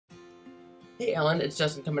Hey Ellen, it's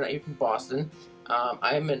Justin coming at you from Boston.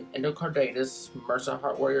 I am an endocarditis MRSA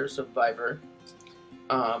heart warrior survivor.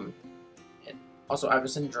 Um, Also, I have a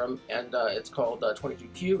syndrome, and it's called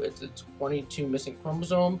 22q. It's a 22 missing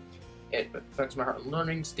chromosome. It affects my heart and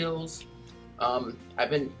learning skills.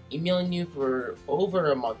 I've been emailing you for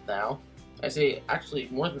over a month now. I say actually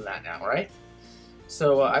more than that now, right?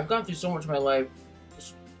 So I've gone through so much of my life,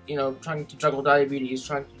 trying to juggle diabetes,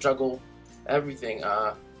 trying to juggle everything.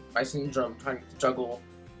 My syndrome, trying to juggle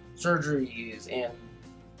surgeries, and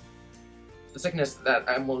the sickness that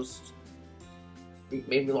I almost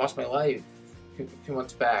made me lost my life a few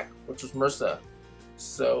months back, which was MRSA.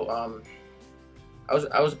 So I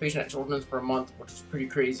was a patient at Children's for a month, which was pretty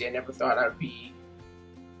crazy. I never thought I'd be,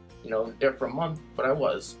 there for a month, but I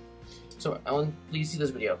was. So Ellen, please see this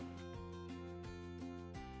video.